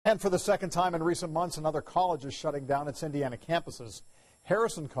And for the second time in recent months, another college is shutting down its Indiana campuses.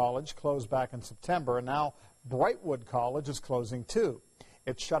 Harrison College closed back in September, and now Brightwood College is closing too.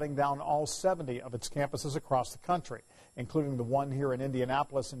 It's shutting down all 70 of its campuses across the country, including the one here in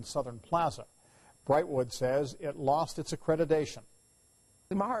Indianapolis in Southern Plaza. Brightwood says it lost its accreditation.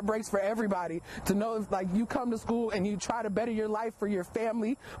 My heart breaks for everybody to know if, like, you come to school and you try to better your life for your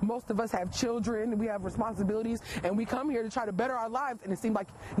family. Most of us have children, we have responsibilities, and we come here to try to better our lives, and it seems like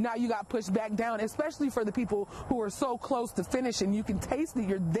now you got pushed back down, especially for the people who are so close to finish and you can taste it,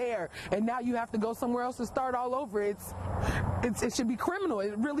 you're there, and now you have to go somewhere else and start all over. It should be criminal.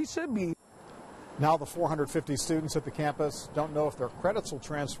 It really should be. Now the 450 students at the campus don't know if their credits will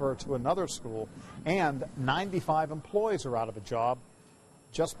transfer to another school, and 95 employees are out of a job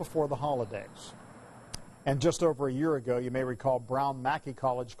just before the holidays. And just over a year ago, you may recall, Brown Mackie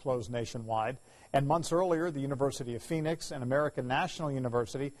College closed nationwide. And months earlier, the University of Phoenix and American National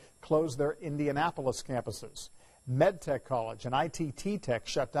University closed their Indianapolis campuses. MedTech College and ITT Tech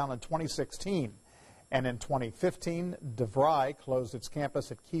shut down in 2016. And in 2015, DeVry closed its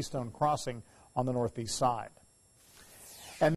campus at Keystone Crossing on the northeast side.